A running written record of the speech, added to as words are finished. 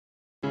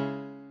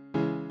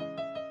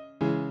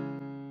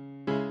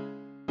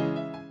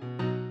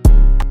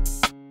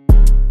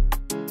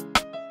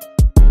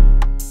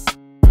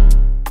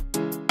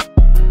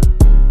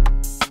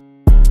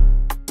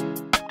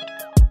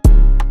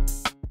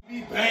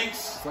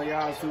Banks. So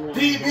y'all see what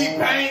DB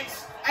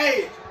Banks.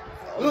 Hey,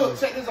 look,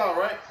 check this out,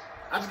 right?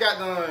 I just got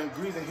done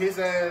greasing his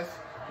ass,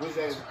 which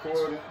ass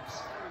recording,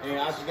 and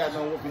I just got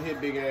done whooping his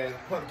big ass.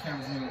 Put the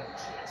cameras in there.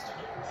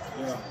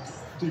 Yeah.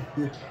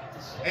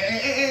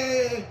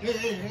 Hey,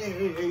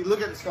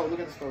 look at the scope, look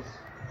at the scope.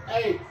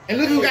 Hey, and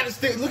look who got the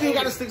stick. Look who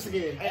got the sticks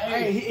again.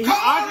 Hey, come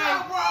on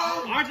up,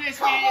 bro. RJ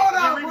come on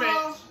up,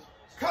 bro.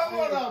 Come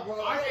on up, bro.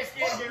 RJ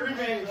scared to get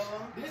rematch.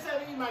 This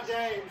ain't my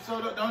game, so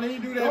don't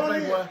even do that,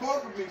 playboy.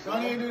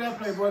 Don't even do that,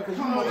 playboy, because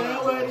you know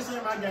that way this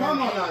ain't my game.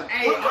 Come on now.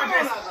 Hey,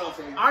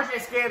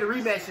 RJ scared to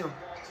rematch him.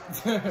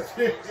 Let's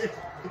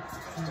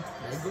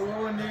go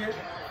on there.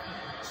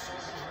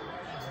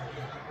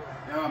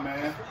 Yeah,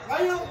 man.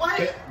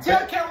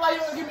 Tell Kevin why you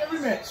don't give me a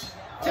rematch.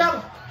 Tell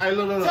him. Hey,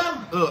 look.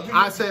 Look,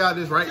 I say all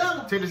this, right?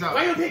 Check this out.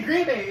 Why you pick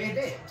Green Bay in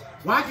that?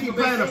 Why keep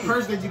playing the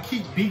person that you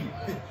keep beating?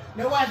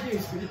 Now watch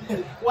this.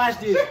 Watch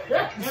this.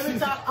 Every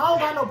time, I don't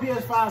got no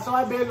PS5, so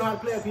I barely know how to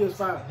play a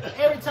PS5.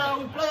 Every time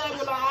we play, I be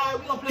like, all right,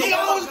 we gonna play. He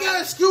always got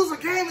an excuse. A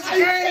game is a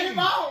game.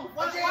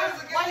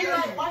 Why you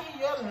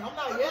yelling? I'm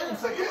not yelling.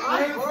 So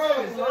I ain't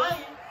worried.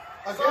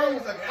 A game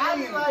is a game. I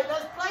be like,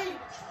 let's play.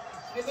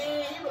 And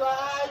then he be like, all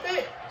right,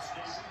 bet.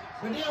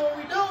 But then when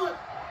we do it,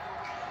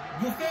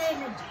 you feel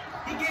me?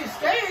 He gets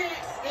scared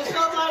and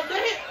stuff like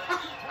that.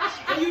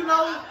 And you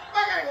know,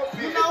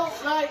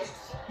 like,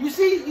 you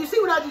see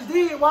what I just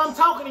did while I'm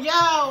talking to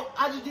y'all?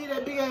 I just did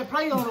that big ass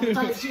play on him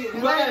type shit.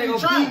 And I ain't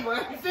trying.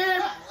 You feel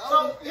me?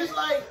 So it's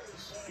like,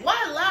 why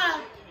lie?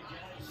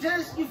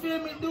 Just, you feel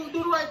me, do the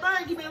right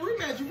thing, give me a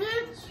rematch, you feel me?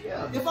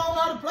 Yeah. If I don't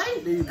know how to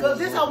play, because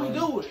this how we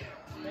do it.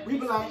 We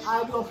be like,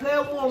 all right, we're going to play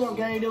a warm-up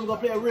game, then we're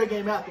going to play a real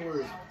game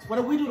afterwards. But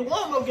if we do the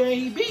warm-up game,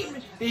 he beat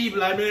me, then he be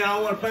like, man, I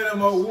don't want to play no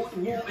more whoop,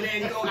 and then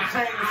he go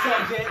change the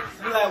subject.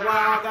 Be like,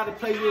 wow, I got to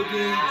play you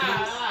again.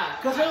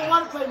 Because they don't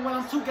want to play when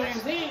I'm 2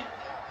 games in,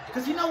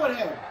 because you know what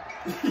happened.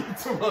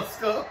 Too much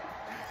stuff.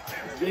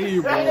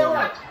 Ain't that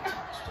right?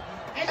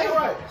 Ain't that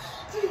right?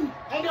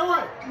 Ain't that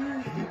right?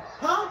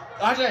 Huh?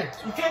 RJ.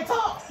 You can't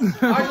talk.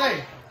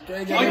 RJ.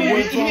 He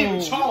didn't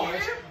even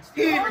charge.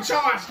 He didn't even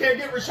charge. Can't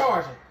get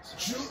recharging.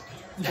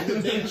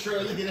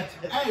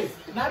 Hey,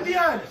 now be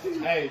honest.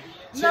 Hey.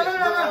 No.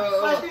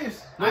 Like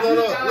this. No. Fuck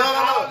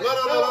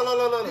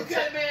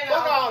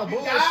all the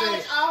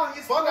bullshit.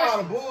 Fuck all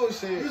the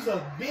bullshit. You's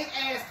a big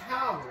ass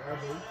coward, bro.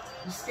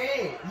 You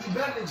scared. You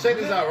better than check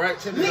this out, right?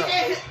 Check this out.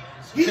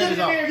 He look in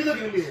the mirror. He look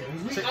in the mirror.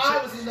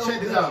 Check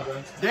this out,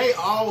 bro. They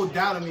all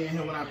doubted me and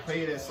him when I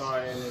played that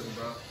sorry ass nigga,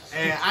 bro.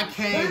 And I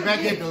came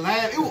back at the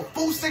last. It was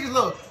 4 seconds.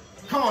 Look.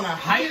 Come on now,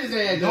 hype his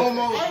ass. No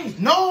more time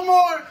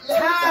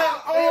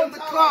on the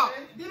clock.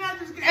 And I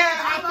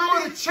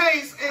threw the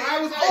chase, and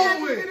it was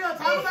over with.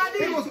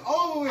 It was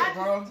over with,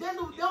 bro. That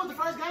was the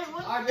first game,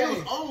 wasn't it? It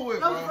was over with,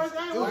 bro. That was the first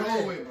game. It was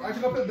over with, bro. I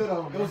should go put a bit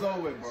on. It was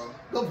over with, bro.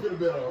 Go put a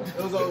bit on.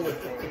 It was over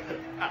with, bro.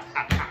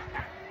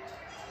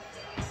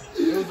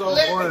 It was over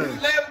with.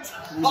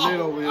 Man,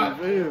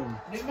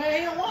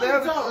 he don't want to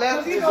talk.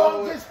 Because he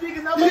know I'm just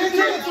speaking up. You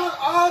just took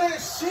all that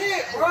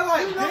shit, bro.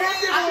 Like, damn.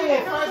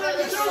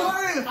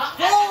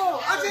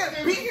 I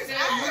just beat his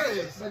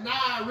ass. But nah,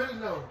 I really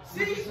know.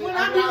 See, when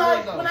I be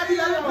like, let's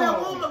play a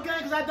warm-up game,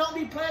 because I don't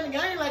be playing the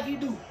game like he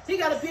do. He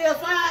got a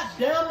PS5,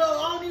 damn low,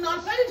 I don't even know how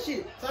to play this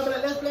shit. So I be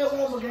like, let's play a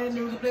warm-up game,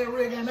 then we can play a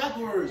real game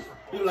afterwards.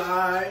 He was like,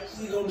 alright,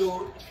 we gonna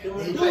do it.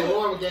 He play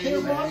warm-up game. He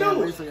gonna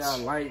do it. Make sure y'all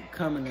like,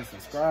 comment, and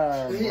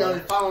subscribe. He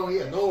only following,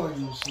 he ignoring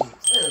you shit.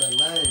 That's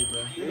lame,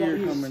 bro. Here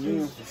coming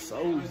in for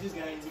souls. This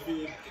game is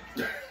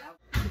good.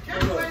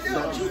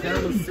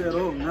 Camera set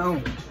up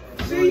now.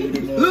 See?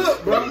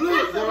 Look, bro. Don't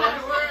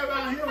worry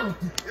about him.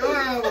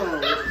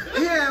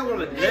 He had one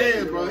to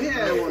dance, bro. He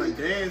had one to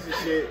dance and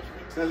shit.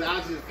 Cause I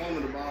was just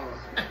foaming the ball.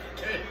 I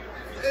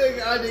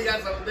just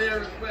got some damn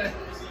respect.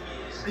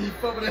 You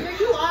fucking that.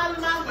 You all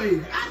in my way.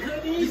 I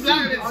couldn't even see.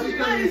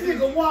 This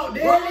nigga walk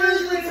there. I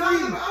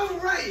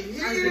was right.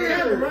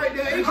 Yeah, right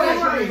there. He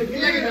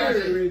got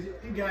you.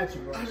 He got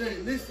you, bro.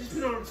 This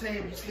been on the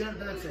table. You still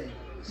done table.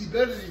 He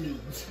better than you.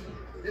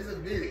 This is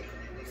big.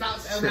 Stop.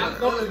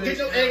 Get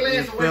your egg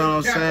ass away. You know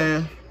what I'm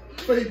saying?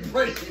 Before you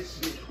break this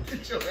shit.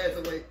 Get your ass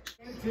away.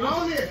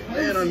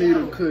 Man, I need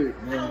a cook,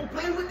 I man. don't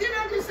play with you. I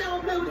just said I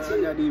don't play with you. I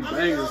got these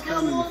bangers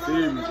coming, you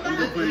feel me? I'm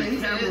just putting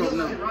the camera up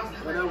now.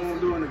 Whatever I'm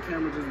doing, the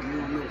camera just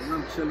won't know. When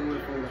I'm chilling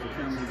with folks, the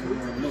camera just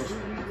won't know.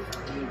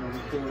 We're gonna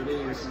record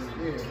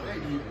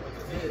everything.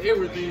 Yeah,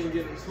 everything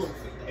getting close.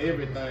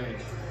 Everything.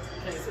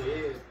 Can't say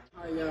it.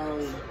 How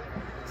y'all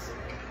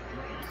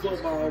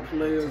football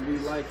players be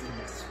liking?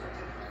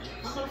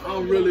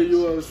 I'm really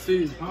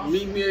UFC.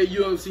 Meet me at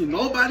UFC.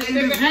 Nobody in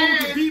this room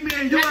can beat me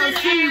at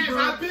UFC, bro.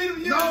 I beat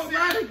him UFC.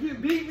 Nobody can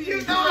beat me.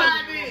 You know I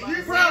did.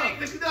 Bro, look at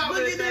this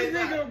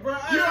nigga, bro. I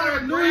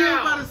knew he was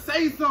about to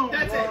say something,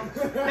 That's bro. it.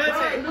 That's it.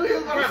 I knew he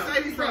was about to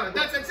say something.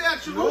 That's it. Tell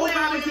you.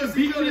 Nobody can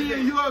beat me in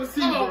UFC,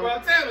 Come on, bro. bro.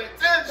 Tell me.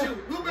 Tell you.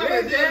 Who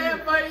better than you?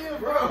 for you,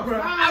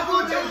 bro. I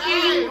want your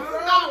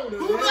ass. No.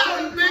 Who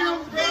better than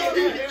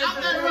nigga? I'm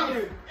better than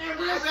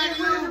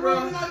you,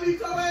 bro. No,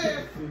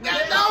 I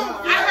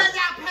heard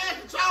y'all pass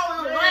control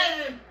and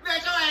ran.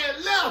 Let your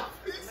ass left.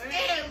 You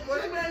scared me.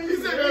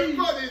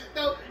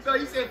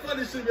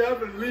 shit, man. I'm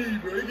gonna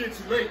leave, bro. It get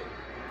too late.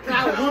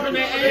 I was whooping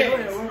that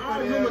ass. I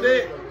remember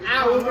that. I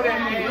was whooping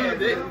that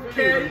ass.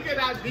 Karen, you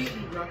cannot beat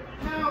me, bro.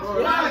 I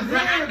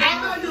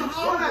know you're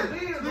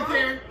hungry. Look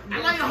here. I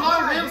know you're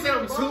hungry. I'm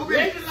saying too big.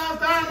 They just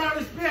lost all my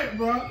respect,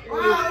 bro.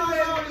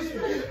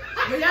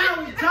 But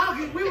y'all was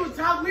talking. We was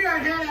talking. We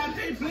already had our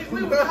thing.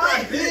 We was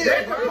talking.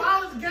 They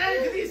paused the game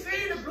because he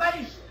seen the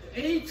play.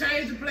 And he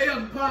changed the play up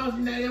and paused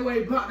and that way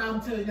he popped out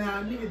until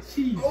now. Nigga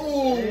cheese.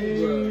 Oh,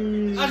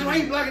 bro. That's why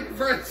he blocking the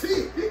first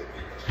team. Get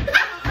the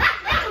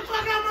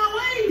fuck out my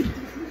way.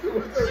 What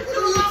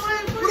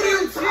are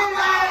you talking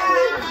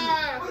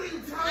about? What are you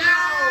talking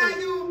about?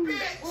 You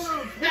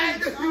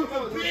bitch. You a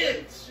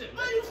bitch.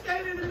 Why you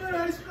standing in the middle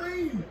of the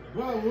screen?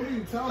 Bro, what are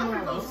you talking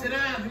I'm about? gonna sit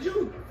down. You.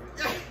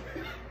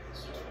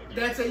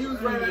 That's how you was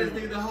right by this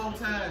nigga the whole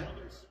time.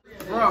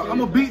 Bro, I'm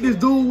gonna beat this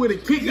dude with a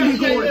kick and he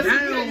going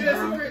down,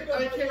 bro.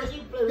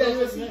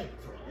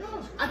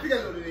 I think I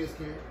know what it is,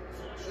 Ken.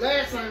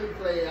 Last time we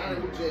played, I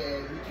didn't with your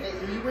ass.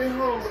 You went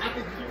home, I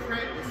think you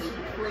practiced and you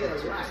played a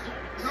lot.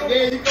 And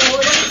then you go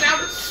down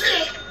with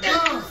shit. And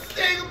you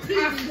still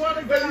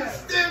people. But you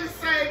still the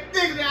same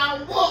nigga that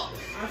I walked.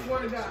 I swear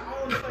to God,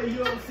 I only play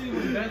UFC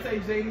when Dante,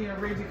 JD, and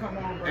Reggie come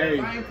on, bro. Hey.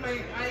 I ain't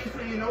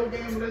playing no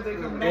game unless they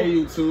come on. Hey,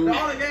 YouTube.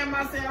 The only game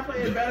I say I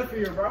play is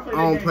Battlefield, bro. I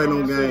don't play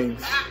no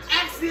games.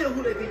 Ask them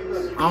who they think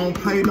was. I don't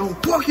play no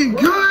fucking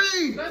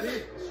game.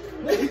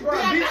 Bro, be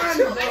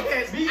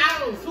honest. Be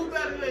honest. Who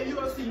better than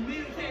UFC? Me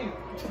and King.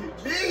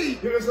 Me.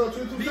 Be honest, bro.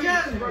 Just be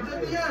honest.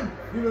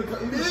 Me.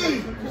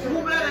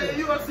 Who better than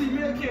UFC?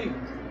 Me and King.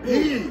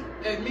 Me.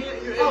 And me and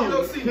you and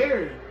UFC.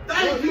 Carry.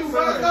 Thank you,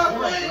 bro. Stop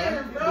playing,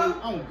 bro.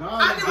 Oh,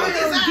 God. I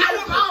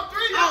was all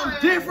three. I'm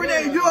different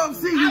than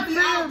UFC. You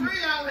feel me?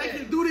 They They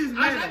can do this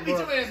man, beat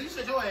bro. your ass. You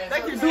shut your ass.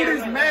 They can do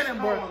this man,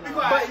 bro.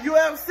 But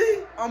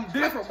UFC, I'm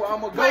different, bro.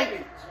 I'm a go.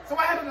 So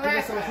what happened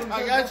last time?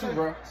 I got you,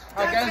 bro.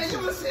 I got you.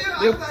 was here.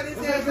 I thought he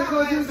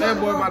said That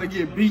boy about to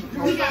get beat.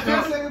 He got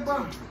that second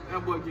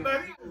That boy get beat.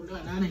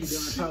 Now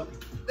nigga done talking.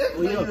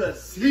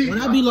 UFC.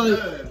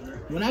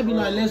 When I be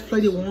like, let's play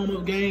the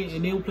warm-up game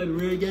and then we play the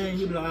real game,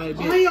 he be like, alright,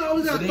 Why you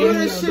always gotta throw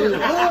that shit?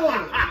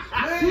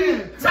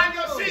 Man. Talk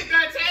your shit,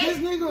 Dante. This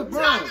nigga,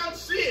 bro. Talk your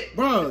shit.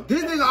 Bro,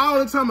 this nigga all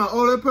the time about,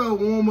 oh, they play a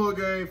warm-up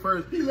game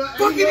first.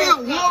 Fucking a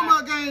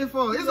warm-up game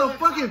for? It's a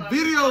fucking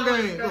video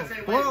game. The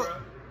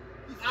fuck?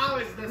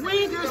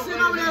 we just sit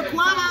over there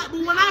quiet,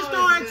 but when I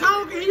started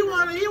talking, he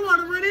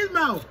wanna run his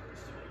mouth.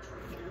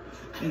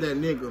 That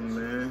nigga,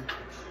 man.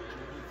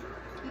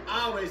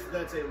 Always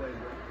Dante way,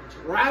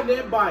 bro. Ride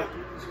that bike.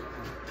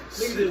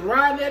 Nigga just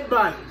ride that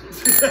bike.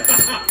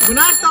 When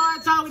I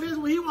started talking, this is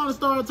when he wanna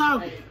start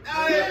talking.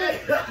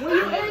 When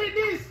you edit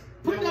this,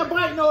 put that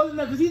bike nose in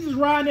there, cause he's just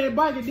riding that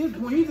bike at this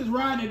point. He's just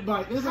riding that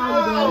bike. That's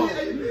all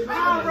he's doing.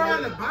 I'm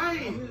riding the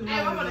bike.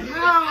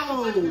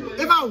 No.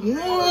 If I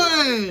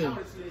won,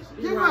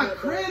 give my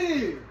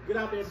credit. Get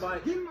out that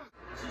bike. You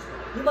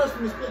must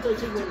be split your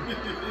chicken.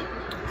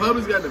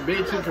 Publix got the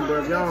big chicken,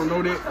 bro. If y'all don't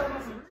know that.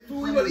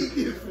 Food, we wanna eat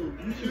this food.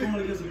 You just want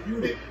to get some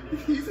beauty.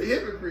 He's a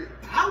hypocrite.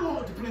 I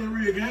want to play a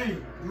real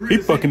game. He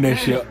fucking that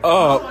shit up.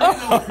 Oh,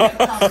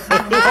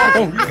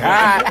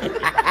 God.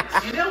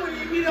 And then when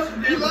you meet up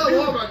with You that,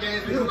 love Walmart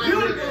games, but you you like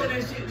beauty real doing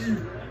games. that shit to you.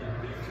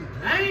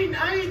 I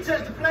ain't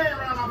touched the play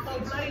around on 4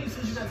 plays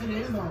since you got to the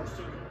end zone.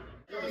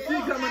 He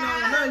coming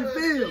on, how you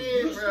feel?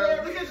 You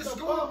scared? Look at the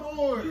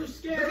scoreboard. You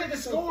scared? Look at the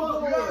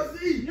scoreboard.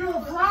 You're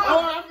a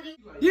fraud.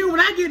 You, when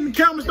I get in the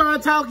camera and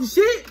start talking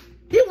shit,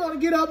 he want to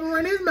get up and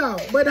run his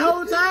mouth. But the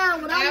whole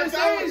time, when I was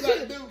saying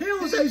shit, he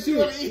don't say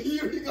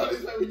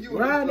shit.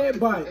 Ride that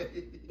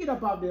bike. Get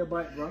up off that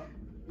bike, bro.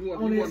 You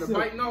want the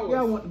bite nose?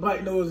 Yeah, I want the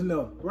bite nose,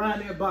 no.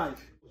 Ride that bike.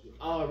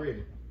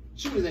 Already.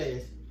 Shoot his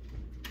ass.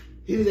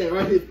 Hit his ass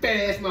right in his fat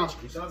ass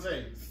nostrils.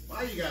 Dante,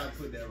 why you gotta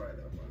put that right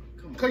there, bro?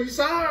 Come on. Cause you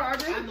saw her, I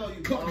did. I know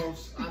you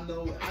boss. I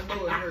know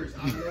it hurts.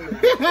 I know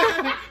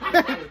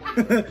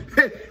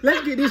it.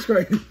 Let's get this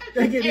straight.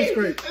 Let's get this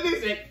straight. And he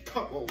said,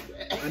 come on,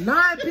 man. A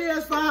 9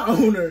 PS5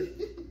 owner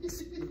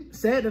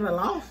said that I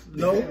lost?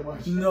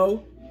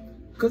 No.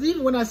 Because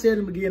even when I said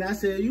them again, I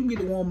said, you can get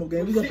the warm-up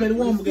game. We're going to play the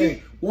warm-up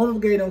game.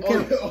 Warm-up game don't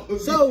count.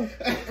 So,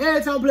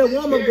 every time we play a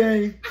warm-up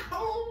game,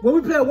 when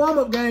we play a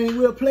warm-up game,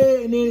 we'll play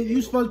it, and then you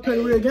supposed to play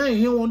the real game.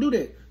 He don't want to do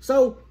that.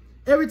 So,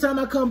 every time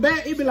I come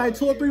back, it be like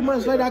 2 or 3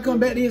 months later, I come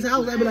back to his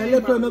house, I be like,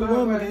 let's play another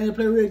warm-up game and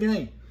play a real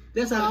game.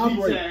 That's how I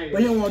operate.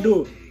 But he don't want to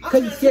do it.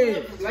 Because he's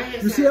scared.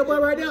 You see that boy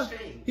right there?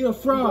 He a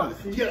fraud.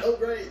 You got to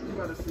upgrade. You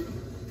got to see.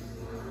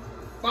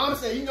 Mama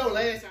said, you know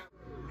last time.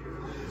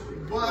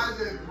 Boy,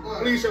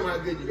 Please show me how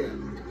good you got.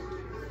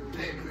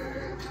 Hey,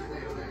 man.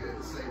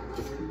 Say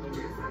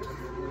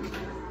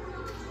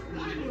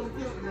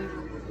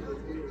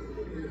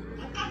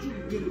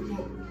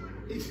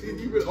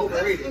You been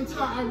overrated.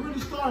 Until I really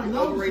started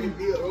Overrated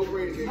noticing. deal.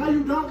 Overrated game. How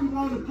you don't be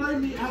wanting to play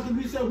me after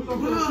we said we gonna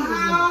play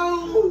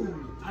How?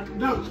 I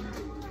don't.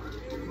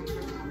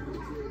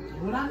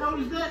 When I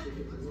noticed that,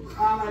 I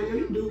like, yeah,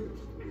 you do.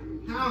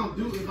 how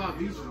do if I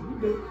beat you? You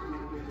do.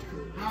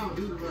 How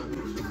do if I beat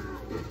you?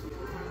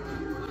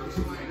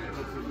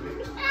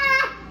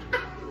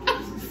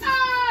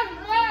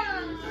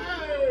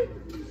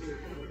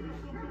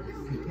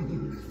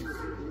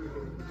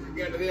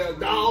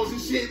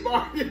 shit,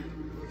 Martin.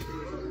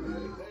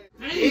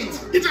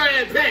 Get your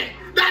ass back.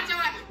 Knock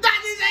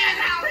his ass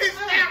out his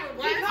camera,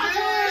 boy.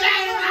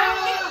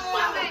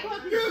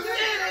 You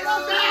said it,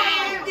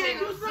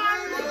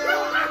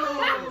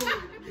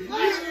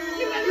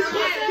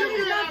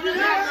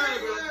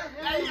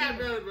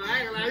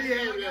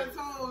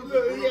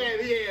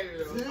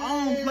 I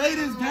don't play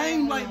this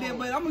game like that,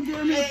 but I'm gonna give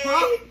him his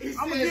prop.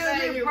 I'm gonna give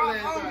him his prop. I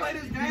don't play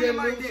this game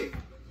like that.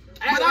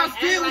 But I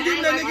still was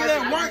giving that nigga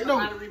that work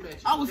though.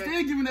 I was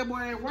still giving that boy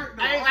that work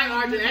though. I ain't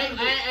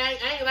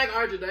like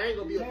RJ. I ain't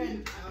gonna be a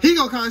beat. He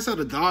gonna call himself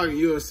the dog in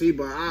UFC,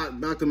 but I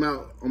knocked him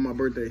out on my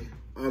birthday.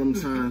 All them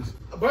times.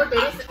 A birthday?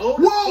 That's old.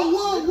 Whoa.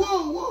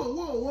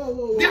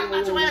 Did I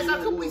knock your ass out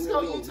a couple weeks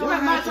ago? You told me What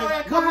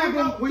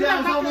happened when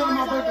y'all was over on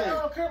my birthday?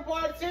 What happened?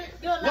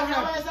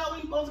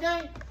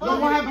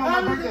 What happened on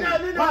my birthday?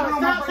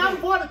 Stop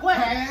for the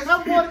question.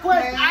 Stop for the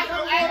question. Ain't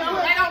no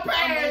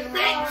pass,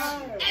 bitch.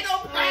 Ain't no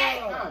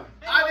pass.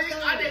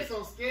 I did so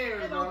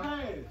scared, bro.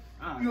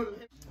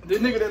 This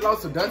nigga that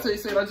lost to Dante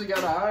said I just got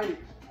an eye.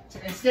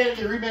 And scared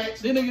to get rematch.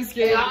 This nigga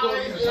scared.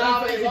 Always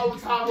over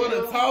top with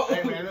a talk.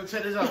 Hey man,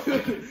 check this out.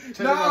 Check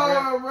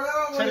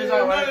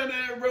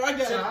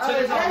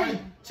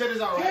Check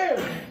this out, Here,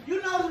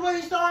 you notice what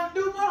he starting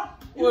to do, bro?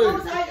 You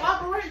notice how he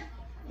operate?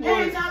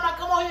 Every time I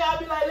come on here, I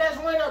be like, let's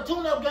win a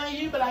tune-up game.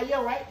 He be like,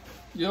 yeah, right?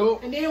 Yo.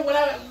 And then when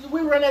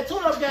we run that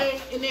tune-up game,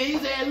 and then he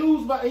said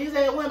win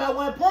by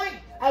 1 point,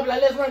 I be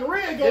like, let's run the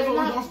real game. That's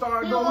what we gonna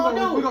start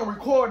doing. We gonna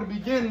record the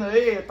beginning of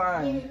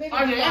everything.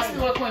 RJ, ask me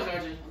one question,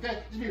 RJ.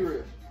 Okay, just be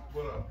real.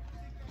 What up?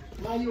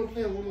 Why you don't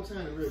play one more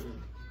time in real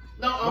game?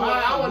 No, I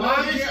want no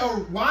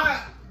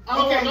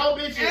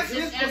bitches.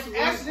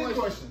 Ask this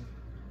question.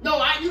 No,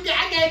 I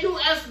gave you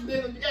ask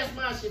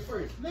my shit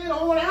first. Nigga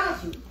don't want to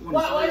answer.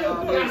 Why you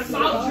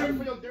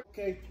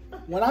Okay,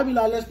 when I be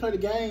like, let's play the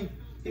game,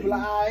 he be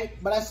like, all right.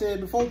 But I said,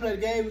 before we play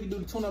the game, we can do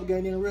the tune-up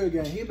game then the real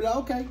game. He be like,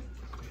 okay.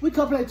 We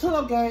come play the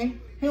tune-up game.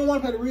 He don't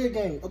want to play the real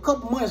game. A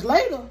couple months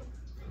later,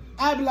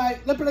 I be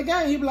like, let's play the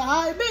game. He be like,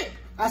 all right, bet.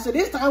 I said,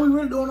 this time we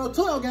really doing no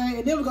tune-up game,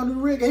 and then we're going to do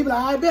the real game. He be like,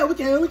 all right, bet, we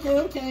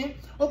can.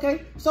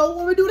 Okay, so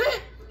when we do that,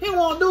 he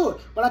won't do it.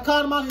 But I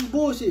called him out his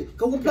bullshit.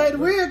 Because when we play the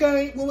real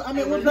game, when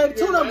we play the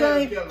tune-up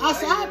game, I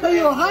said, I'll pay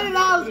you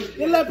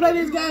 $100 and let's play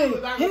this game.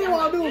 He didn't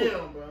want to do it.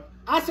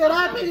 I said,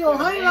 I'll pay you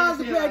 $100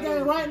 to play a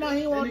game right now.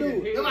 He won't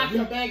do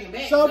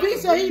it. So if he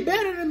said he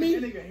better than me,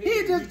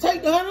 he'd just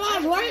take the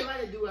 $100, right?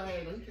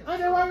 Ain't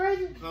that right,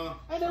 Reggie? Ain't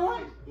that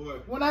right?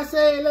 What? When I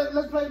say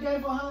let's play the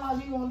game for $100,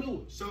 he won't do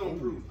it. Show him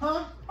proof.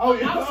 Huh? Oh,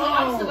 yeah. I'm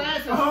still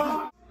answering.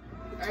 I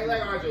ain't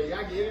like RJ.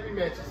 Y'all get every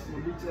matches.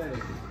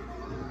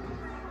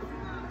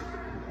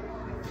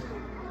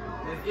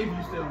 If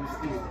you still on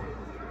steel.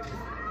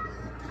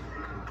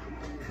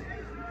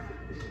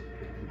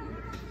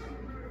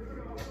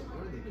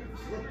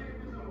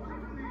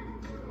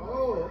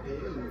 Oh, okay.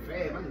 You're moving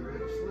fast. I'm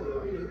moving slow.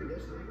 I ain't even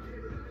that slow.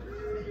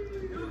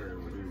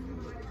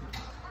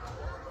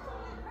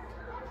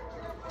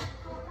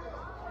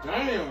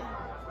 Damn.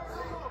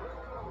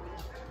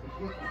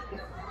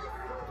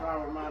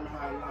 Probably remind me how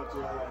I knocked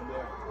you out like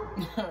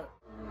that.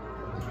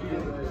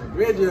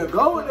 Reggie,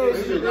 go with that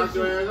shit. Knock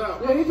your ass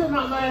out. Yeah, he just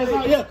knocked my ass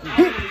out. Yeah.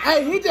 Hey,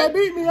 he just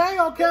beat me. I ain't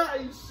gonna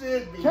count. You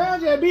should be. Cam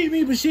just beat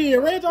me, but shit,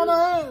 Reggie on the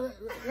hand.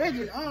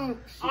 Reggie, I ain't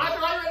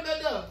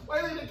nothing up.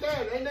 Wait in the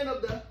can. Ain't nothing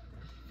up there.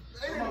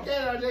 Ain't in the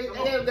can, RJ. Ain't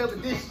nothing up there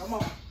but this. Come on.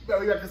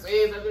 We got some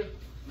eggs up there.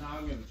 Nah,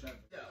 I'm getting trapped.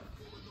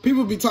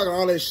 People be talking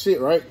all that shit,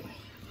 right?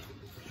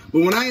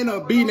 But when I end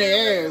up beating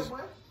their ass,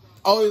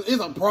 oh,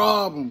 it's a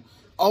problem.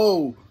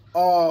 Oh,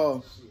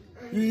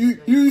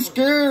 you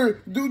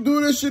scared?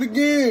 Do this shit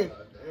again.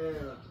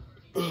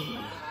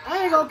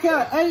 I ain't gonna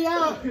count. Hey,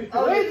 y'all.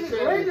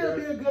 Reggie will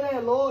be a good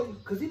ass lawyer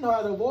because he know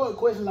how to avoid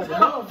questions like a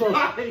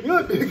motherfucker.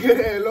 You'll be a good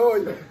ass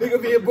lawyer. He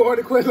gonna be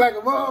avoiding questions like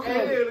a motherfucker.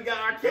 Hey, nigga got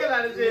our kid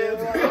out of jail.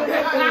 No,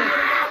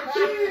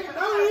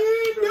 he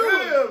ain't do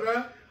it, bro.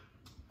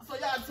 So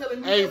y'all telling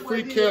me? Hey,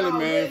 free Kelly,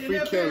 man.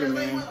 Free Kelly,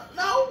 man.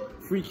 No.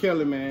 Free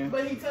Kelly, man.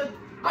 But he took.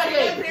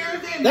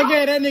 They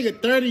gave that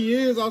nigga 30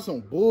 years on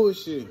some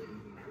bullshit.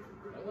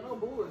 No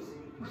bullshit.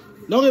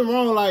 Don't get me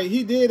wrong, like,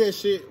 he did that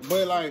shit,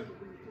 but like,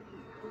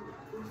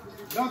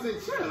 don't say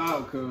chill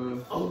out,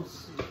 cuz. Oh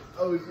shit.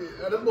 Oh shit.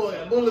 Oh, that boy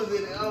got bullets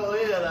in it. Oh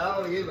hell, I don't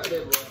want to hear about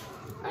that, boy.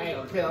 I ain't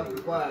gonna care. I'm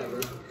quiet, bro.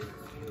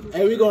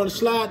 Hey, we gonna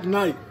slide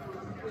tonight.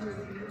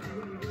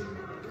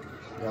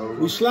 Yo,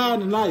 We slide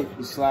tonight.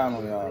 we sliding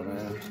on y'all,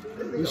 man.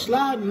 We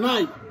slide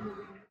tonight.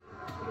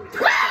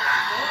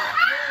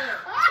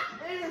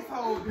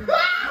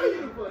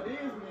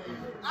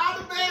 I'm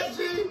the best,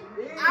 G.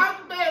 I'm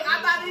the best.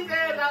 I thought he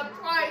had out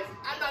twice.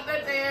 I thought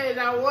that they had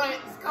out once.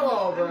 Come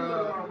on, bro.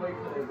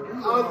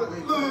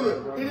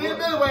 Look, he did it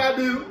the way I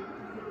do.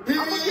 He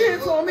did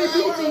it to me. He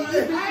beat me.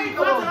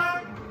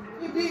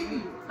 He beat me.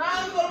 Nah,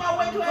 I'm going my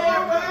way to the air,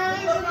 bro.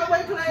 I'm going my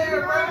way to the air,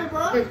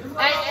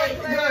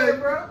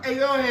 bro. Hey,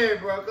 go ahead,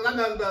 bro. Because I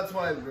knocked about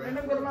twice, bro. I'm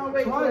going my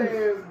way to the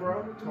air,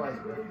 bro. Twice,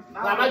 bro.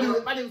 Nah, I do.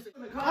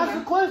 That's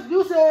the question.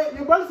 You said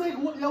your brother said he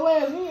can whoop your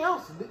ass. He ain't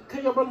answer.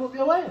 Can your brother whoop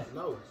your ass?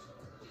 No.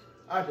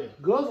 I did.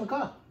 Girls and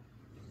cops.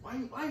 Why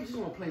you just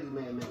want to play this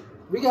man?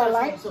 We got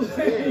light.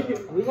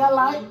 We got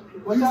light.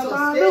 What y'all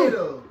trying to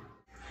do?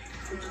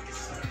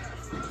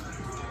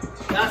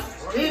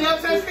 He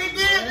never touched it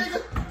again, nigga.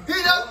 He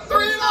never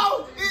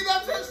 3-0. He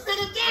never touched it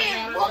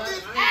again. Whoop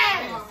his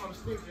ass.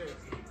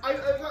 Why you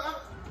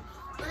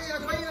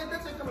let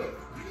that come in?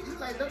 He's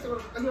like, that's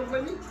what you gonna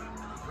play me?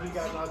 You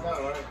got knocked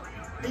out, right?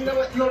 You know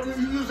what? You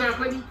trying to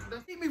play me?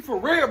 Eat me for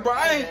real, bro.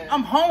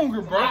 I'm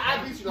hungry, bro.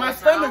 My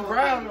stomach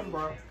growling,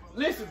 bro.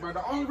 Listen, bro.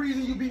 The only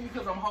reason you beat me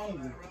because I'm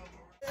hungry.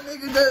 That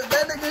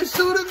nigga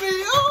shooting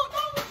me up.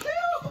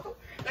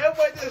 That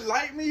boy just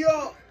light me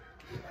up.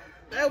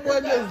 That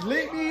boy just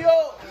lit me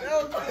up.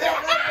 That boy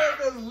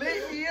just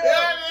lit me up.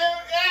 Yeah.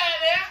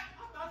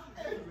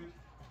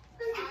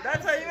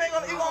 That's how you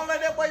gonna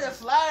let that boy just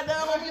slide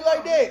down on me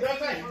like that.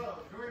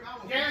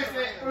 Gary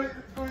said,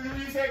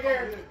 you said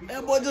Gary.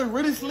 That boy just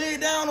really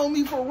slid down on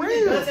me for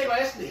real.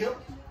 That's the hip.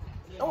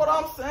 That's what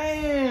I'm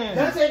saying.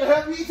 That's the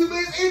help me too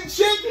busy eating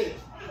chicken.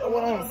 That's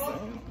what I'm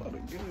saying.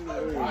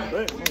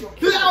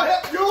 Did I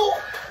help you?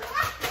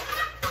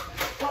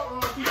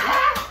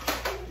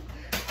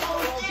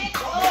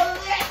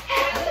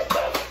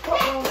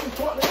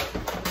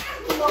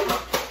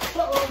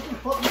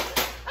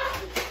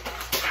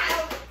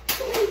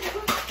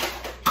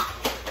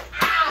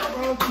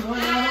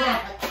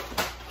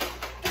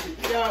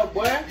 Yo,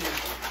 boy.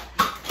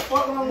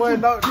 Boy,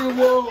 don't you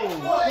move.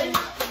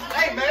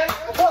 Hey, man.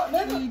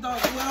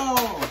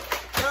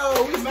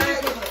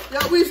 Yo,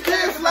 we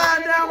still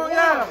sliding down on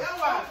y'all.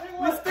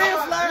 We still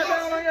sliding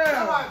down on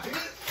y'all.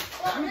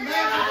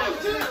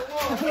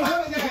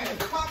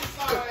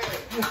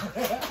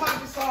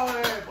 Poppy saw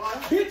that,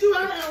 boy. Hit you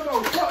out there,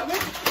 though. Fuck,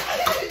 nigga.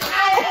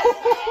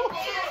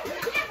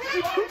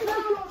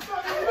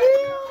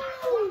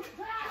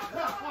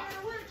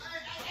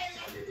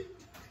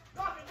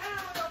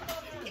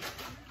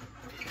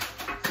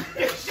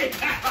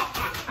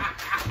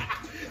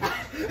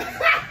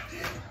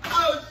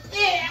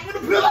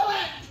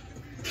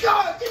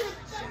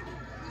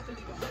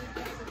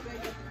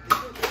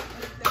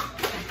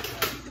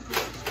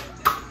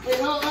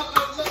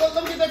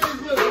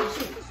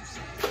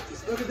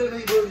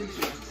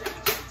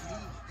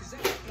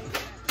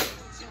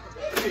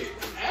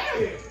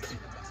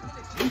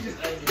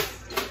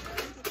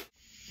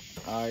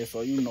 Alright,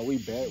 so you know we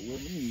back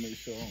with me. Make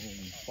sure I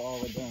don't fall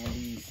down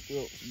these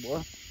steps,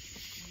 boy.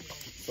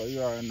 So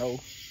you already know.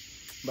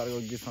 About to go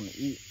get something to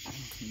eat.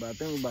 But I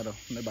think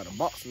they about to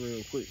box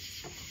real quick.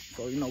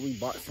 So you know we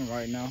boxing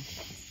right now.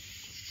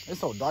 It's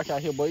so dark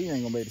out here, boy. You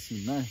ain't gonna be able to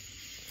see nothing.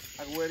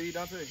 I can wear these,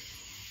 Dante.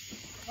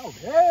 Oh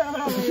yeah.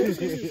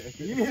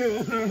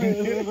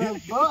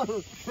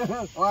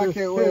 Oh, I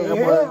can't wear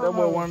that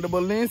boy one of the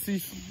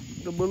Balenci's.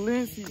 The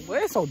Balenci's. Boy,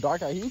 it's so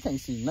dark out here. You can't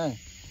see nothing.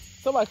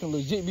 Somebody can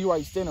legit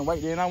be standing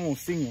right there and I won't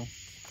see him.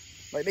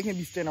 Like they can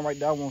be standing right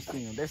there, I won't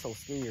see him. They're so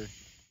scared.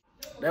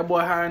 That boy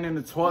hiding in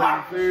the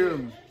toilet, you feel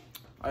me?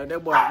 Like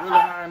that boy really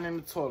hiding in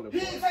the toilet, bro.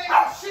 He ain't taking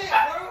no shit,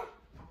 bro.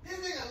 This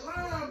nigga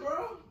lying,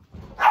 bro.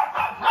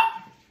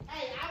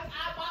 Hey, I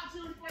bought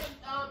you for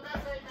Dante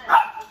Mac.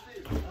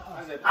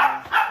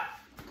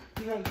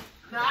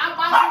 Now I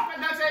bought you for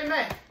Dante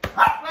Mac.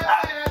 Let's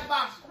play that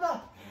box.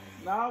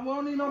 Nah, we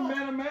don't need no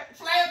man match.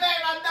 Play it back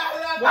like that.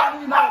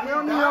 We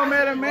don't need no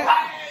man match.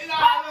 I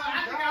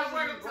think I was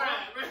working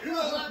time, man.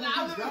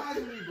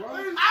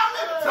 I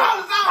live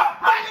tallest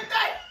out back in the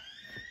day.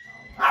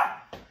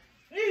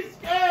 He's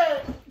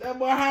scared. That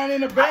boy hiding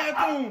in the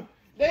bathroom.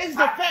 That's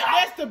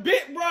the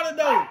big brother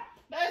though.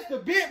 That's the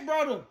big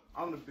brother.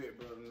 I'm the big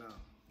brother now.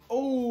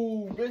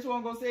 Oh, bitch, you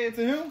wanna go say it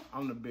to him?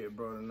 I'm the big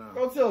brother now.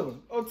 Go tell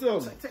him. Go tell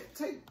him. Let's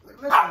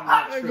go on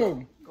that Let's trip.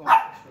 go. Go on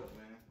that trip,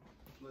 man.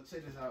 Let's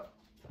check this out.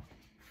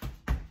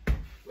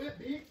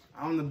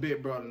 I'm the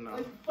big brother now.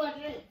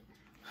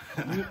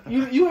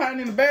 You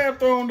hiding in the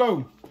bathroom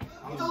though.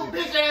 I'm the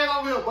bitch ass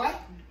over here, boy.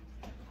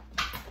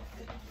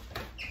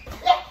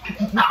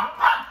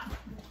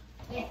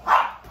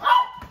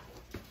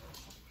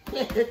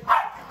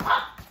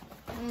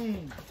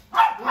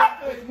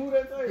 Move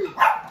that thing.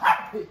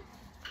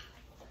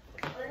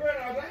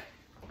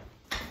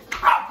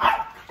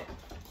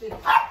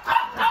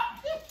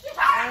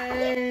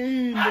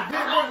 Dang, the big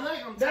brother.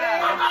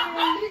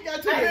 Dang, he got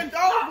you bent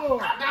over.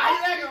 Nah, he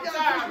let him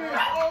tired, man.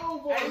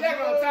 He let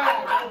him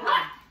tired.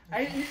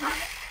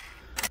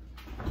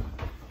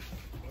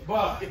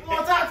 Boy, come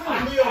on, talk to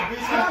me. I'm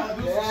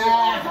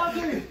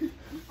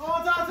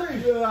gonna talk to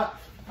you.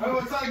 I'm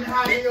gonna talk to you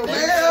how you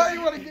Yeah, you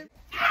wanna get.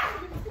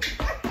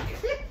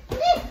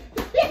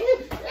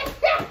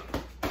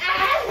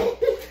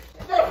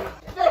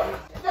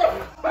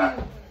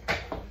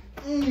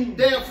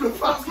 Damn, flip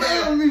flops,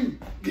 man.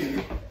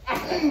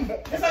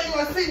 This how you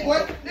wanna see, boy.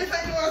 This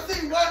how you wanna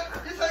see, boy.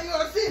 This how you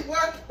wanna see,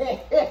 boy.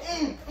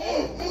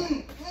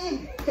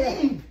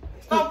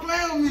 Stop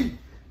playing with me.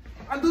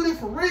 I do this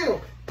for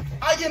real.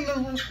 I get in the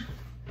room.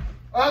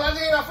 I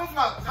think I flip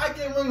flops. I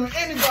get in the room with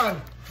anybody.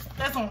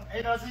 That's on.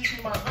 Hey, does he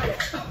see my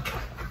face?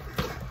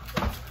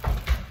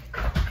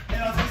 Hey,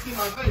 does he see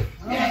my face?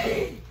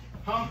 Hey.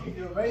 Huh? You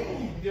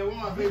did what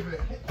my baby?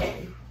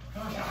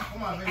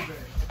 Come on, baby.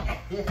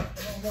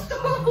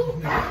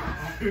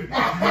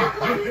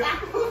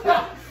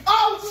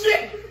 Oh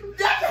shit!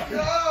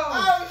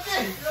 Oh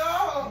shit!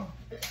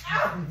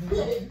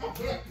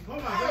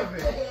 Come on,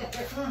 baby.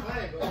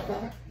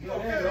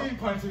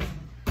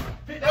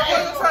 That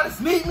boy trying to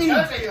sneak me.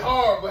 That shit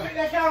hard, but. Pick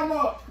that camera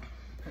up.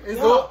 It's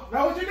Know up.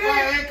 what you did?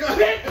 Pick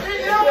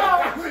it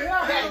up.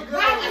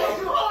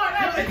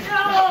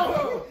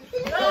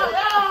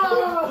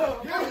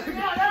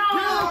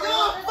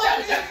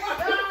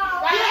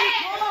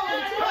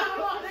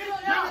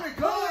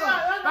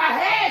 My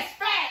head's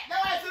fat. That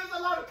way there's a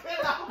lot of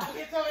cut off.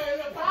 Get your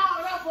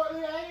power up on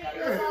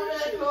there.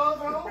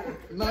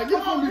 Nah,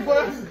 get from me,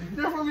 boy.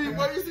 Get from me,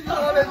 boy. You see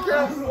all that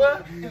camera,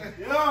 boy.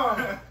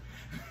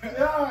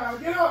 Yeah,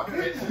 get up,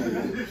 bitch.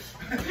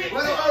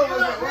 What the other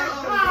one?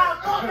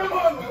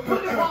 Put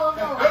the ball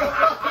down.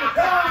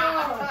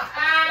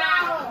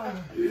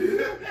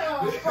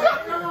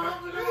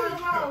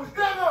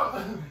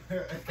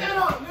 Stand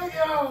up,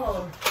 nigga.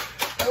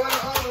 What the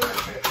other one?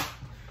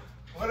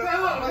 What the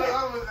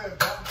other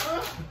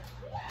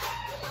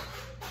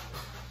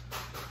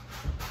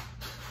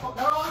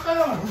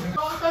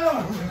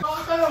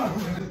one?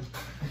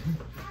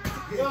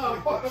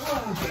 Yeah, fuck the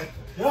ball.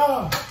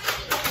 Yeah.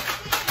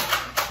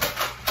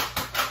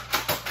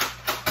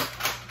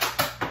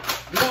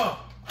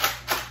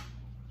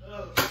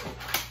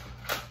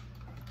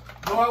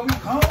 Boy, we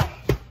come.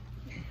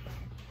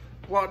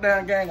 Walk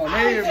down gang on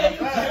everybody.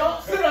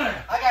 Sit down.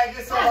 I gotta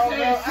get some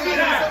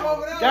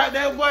over there. Got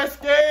that boy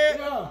scared.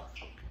 Yeah.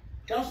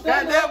 Don't Got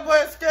stand up. that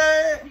boy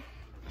scared.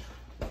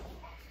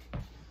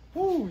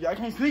 Woo, y'all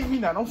can't sneak me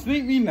now. Don't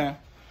sneak me now.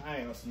 I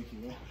ain't gonna sneak you,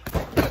 man.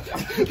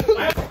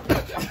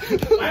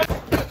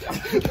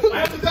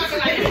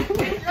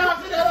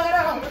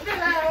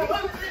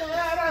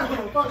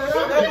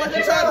 That boy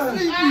just trying to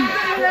sneak me.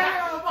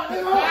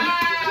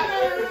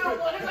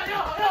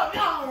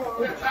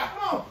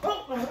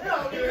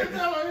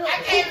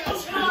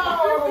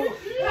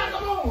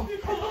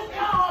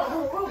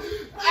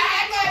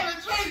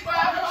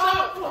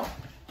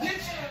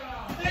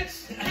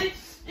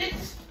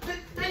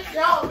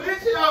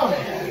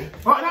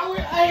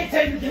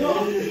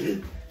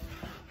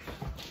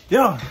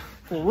 Yeah,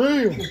 for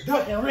real.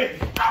 Duck and Rick.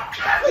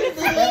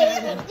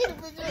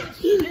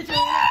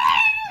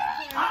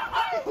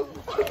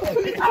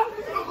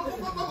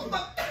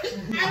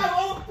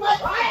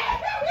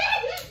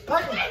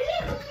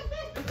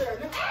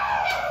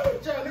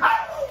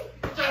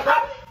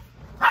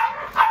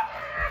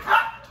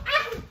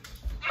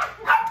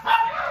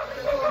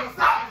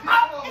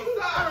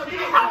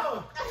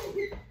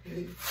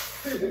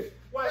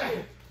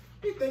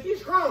 He think he's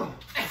strong.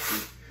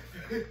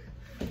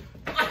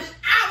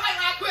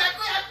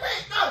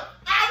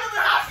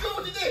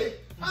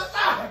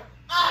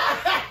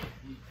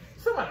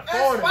 Somebody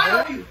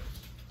farted, man.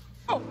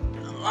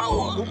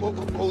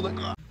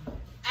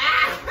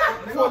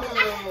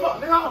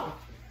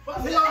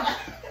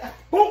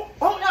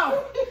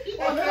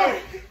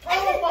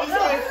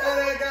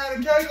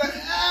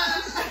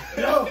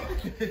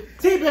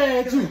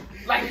 T-bag too.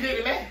 Like you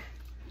nigga, man.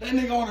 That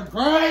nigga on the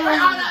ground.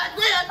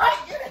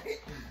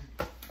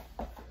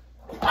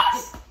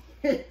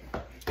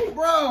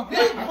 Bro,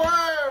 big bird,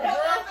 bro.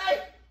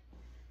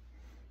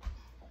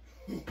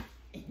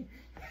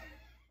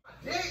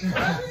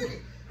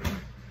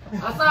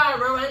 I'm sorry,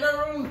 bro. Ain't no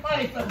room to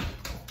fight for.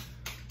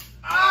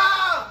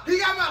 Ah! He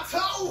got my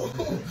toe!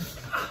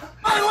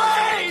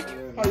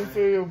 How you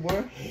feel,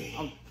 boy?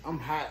 I'm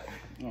hot.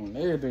 On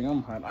everything,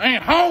 I'm hot. I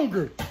ain't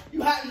hungry.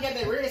 You hot? You got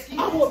that red skin?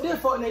 I whoop this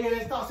fuck nigga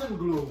and start sending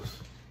gloves.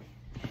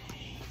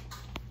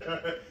 One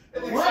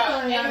thing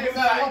I do is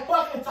don't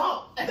fucking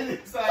talk. What the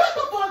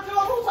fuck,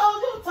 y'all? Who told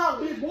you to talk,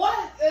 big boy?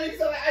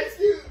 Ice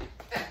Cube.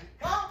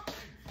 Huh?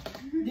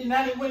 Then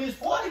now when it's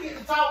 40 get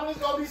to talk, when it's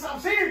gonna be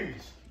something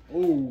serious.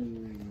 Ooh.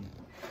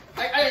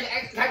 I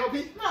go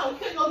pee? No, you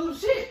can't go do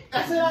shit.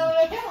 That's it on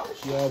that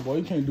couch. Yeah, boy,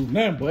 you can't do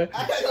nothing, boy.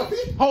 I can't go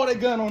pee. Hold that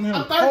gun on him.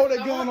 I'm thirsty. Hold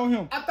that gun on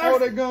him. I'm thirsty.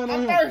 Hold that gun on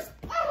I'm him. thirsty.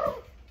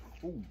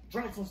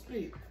 Drink some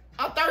spit.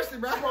 I'm thirsty,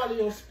 bro. Swallow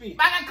your spit.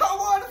 I got cold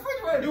water in the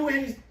refrigerator. Do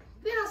it.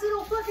 Then I say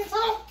don't fucking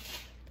talk.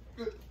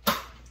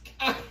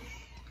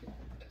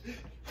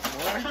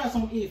 Try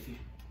some iffy.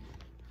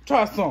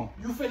 Try some.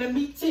 You finna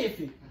meet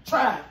Tiffy.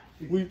 Try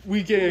it.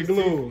 Weak ass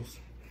gloves.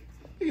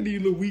 Look at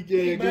these little weak ass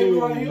Baby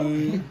gloves, right here.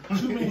 man.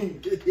 What you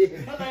mean?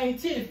 Her name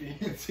Tiffy.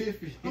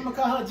 Tiffy. I'm gonna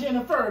call her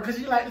Jennifer because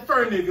she like the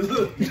fur niggas.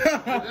 Look.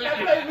 Let's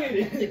play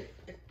with it.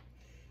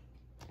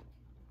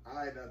 I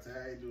like that.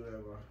 I ain't do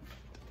that, bro.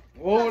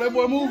 Oh, that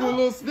boy moving a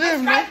little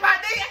stiff, man. Scratch my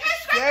knee. I can't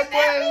scratch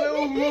That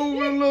boy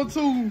moving a little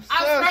too.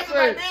 I'm scratching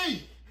my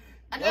knee.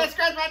 I can't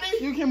scratch my knee.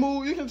 You can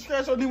move. You can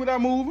scratch your knee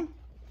without moving.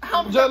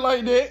 Just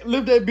like that.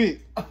 Lift that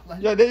bit.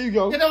 Yeah, there you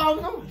go. You know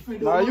what I'm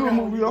doing? Nah, you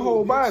move your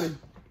whole body.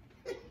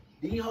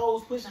 These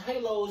hoes pushing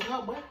halos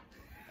out, boy.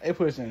 They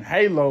pushing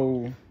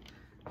Halo.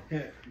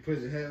 Put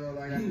your head on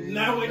like I did.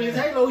 Now when this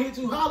halo hit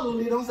too hollow,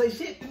 they don't say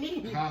shit to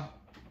me. Huh?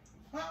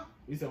 Huh?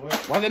 You said what?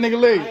 Watch that nigga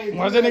leg.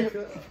 Watch that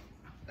nigga.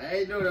 I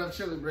ain't doing that. I'm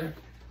chilling, bro.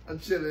 I'm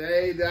chilling. I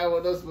ain't down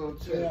with us for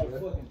chilling. Yeah,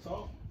 fucking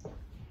talk.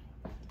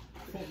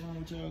 Fuck wrong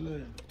with y'all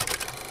later.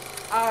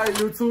 Alright,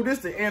 YouTube, this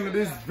the end of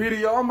this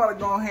video. I'm about to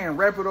go ahead and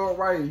wrap it up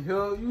right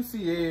here. You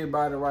see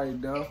everybody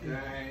right there.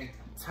 Dang.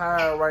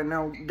 Tired right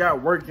now.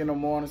 Got work in the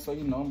morning, so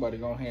you know I'm about to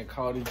go ahead and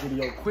call this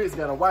video quits.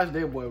 Gotta watch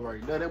that boy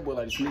right there. That boy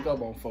like to sneak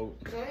up on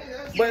folks.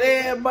 But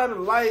everybody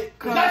like,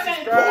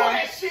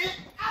 comment,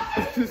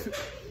 subscribe.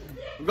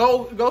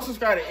 Go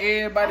subscribe to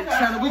everybody's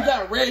channel. We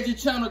got Reggie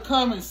channel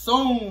coming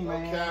soon,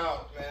 man. Look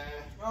out, man.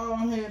 Go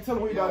ahead and tell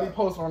them we got these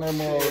posts on that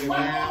mug.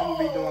 Man, I'm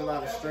gonna be doing a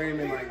lot of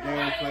streaming, like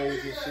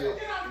gameplays and shit.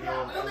 You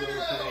know, I'm gonna be playing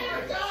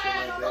games and shit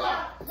like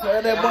that.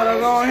 Tell that boy to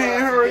go ahead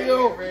and hurry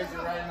up. Reggie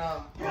right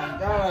now.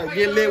 God,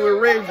 get lit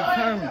with Reggie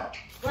coming.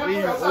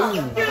 Get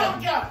on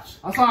the couch.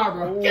 I'm sorry,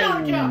 bro. Get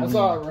on the couch. I'm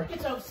sorry,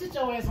 bro. Sit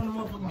your ass on the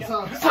motherfucking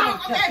couch.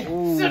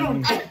 Sit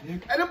on the couch.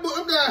 Sit Hey, them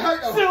guys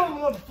hurt Sit on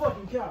the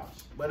motherfucking couch.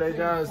 But as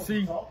y'all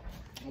see,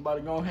 I'm about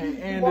to go ahead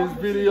and end this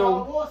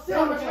video. Sit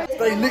on the couch.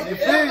 Stay lit, you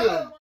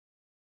feel?